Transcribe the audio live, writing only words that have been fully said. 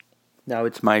Now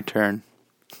it's my turn.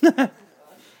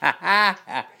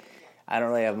 I don't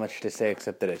really have much to say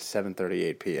except that it's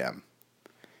 7:38 p.m.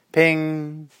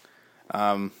 Ping!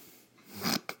 And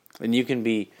you can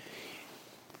be,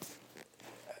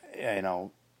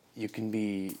 you can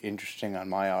be interesting on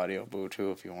my audio boo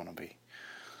too if you want to be.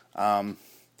 I'm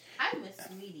a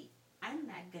sweetie. I'm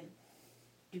not going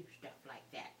to do stuff like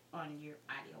that on your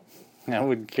audio boo. I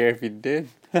wouldn't care if you did.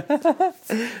 I'm a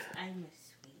sweetie.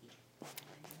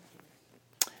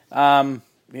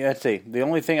 Yeah, let's see. The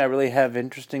only thing I really have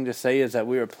interesting to say is that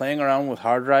we were playing around with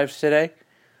hard drives today.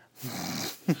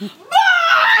 Okay,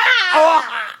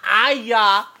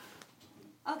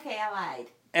 I lied.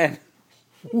 And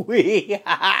we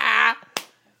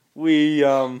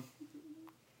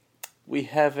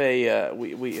have a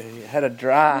we had a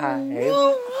drive.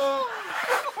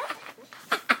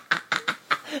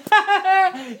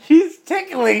 She's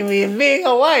tickling me and being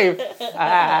a wife.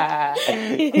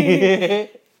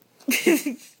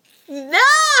 No!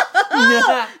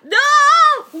 No!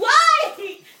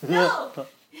 Why? No!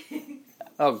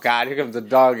 Oh God, here comes the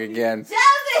dog again.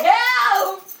 Chelsea,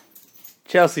 help!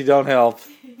 Chelsea, don't help.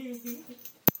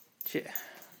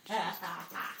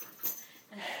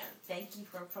 Thank you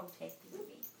for protecting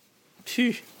me.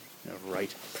 Phew. All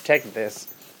right, protect this.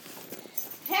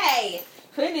 Hey,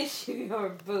 finish your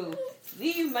boo.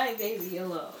 Leave my baby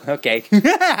alone. Okay.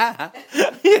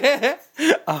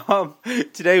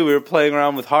 Today we were playing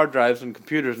around with hard drives and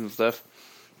computers and stuff,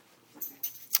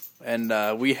 and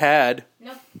we had.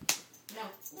 No.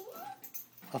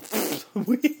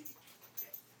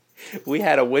 We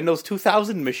had a Windows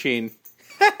 2000 machine.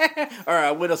 Or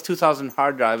a Windows 2000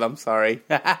 hard drive, I'm sorry.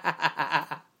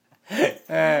 It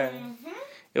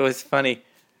was funny.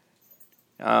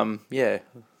 Yeah,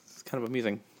 it's kind of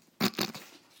amusing. I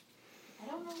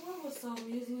don't know what was so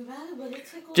amusing about it, but it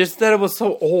tickled. Just that it was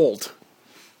so old.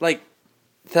 Like,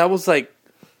 that was like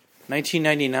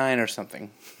 1999 or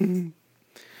something.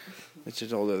 Which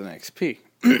is older than XP.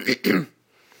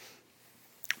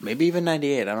 Maybe even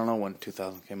 98. I don't know when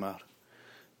 2000 came out.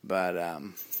 But,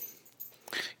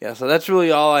 yeah, so that's really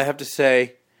all I have to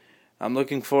say. I'm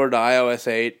looking forward to iOS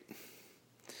 8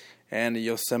 and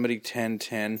Yosemite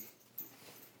 10.10.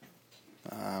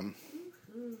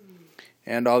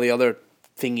 And all the other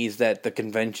thingies that the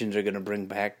conventions are going to bring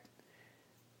back.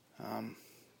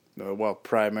 Well,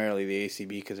 primarily the ACB,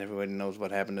 because everybody knows what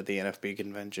happened at the NFB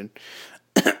convention.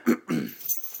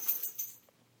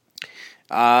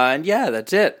 And yeah,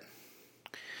 that's it.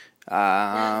 See,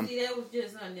 that was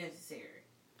just unnecessary.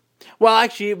 Well,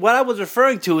 actually, what I was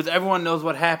referring to is everyone knows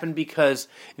what happened because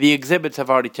the exhibits have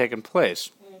already taken place.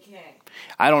 Okay.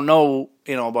 I don't know,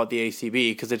 about the ACB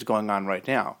because it's going on right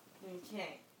now.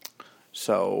 Okay.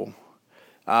 So,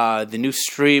 the new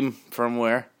stream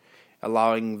firmware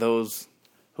allowing those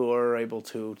who are able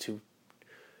to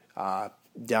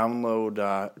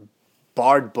download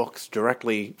Bard books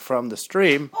directly from the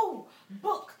stream. Oh,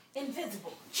 book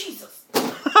invisible. Jesus.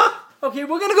 Okay,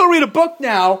 we're gonna go read a book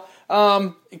now.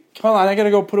 Hold on, I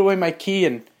gotta go put away my key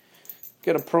and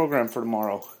get a program for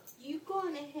tomorrow. You go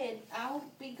on ahead. I'll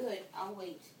be good. I'll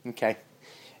wait. Okay.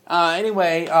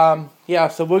 Anyway, yeah.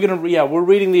 So we're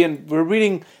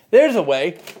reading. There's a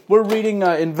way. We're reading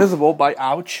Invisible by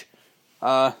Ouch.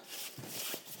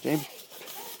 James.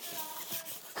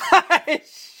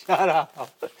 Shut up.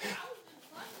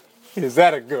 Is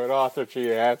that a good author?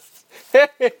 She asks.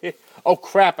 Oh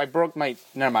crap! I broke my.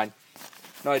 Never mind.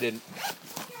 No, I didn't.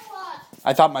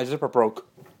 I thought my zipper broke.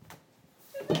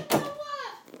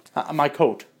 My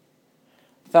coat.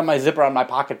 I thought my zipper on my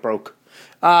pocket broke.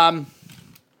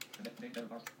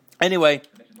 Anyway,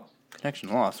 connection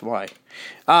lost. Why?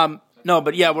 No,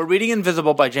 but yeah, we're reading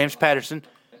Invisible by James Patterson.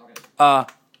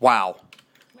 Wow.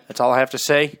 That's all I have to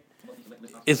say.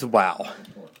 Is wow.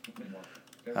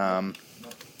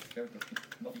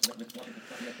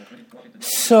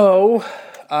 So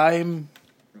I'm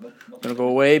gonna go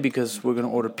away because we're gonna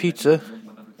order Pizza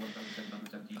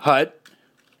Hut.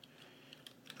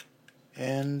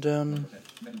 And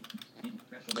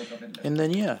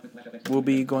then, yeah, we'll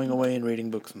be going away and reading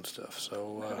books and stuff.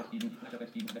 So,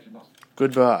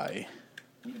 goodbye.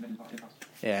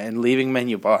 Yeah, and leaving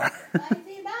menu bar. Bye.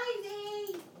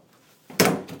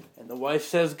 And the wife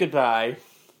says goodbye.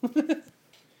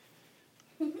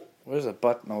 Where's the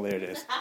button? Oh, there it is.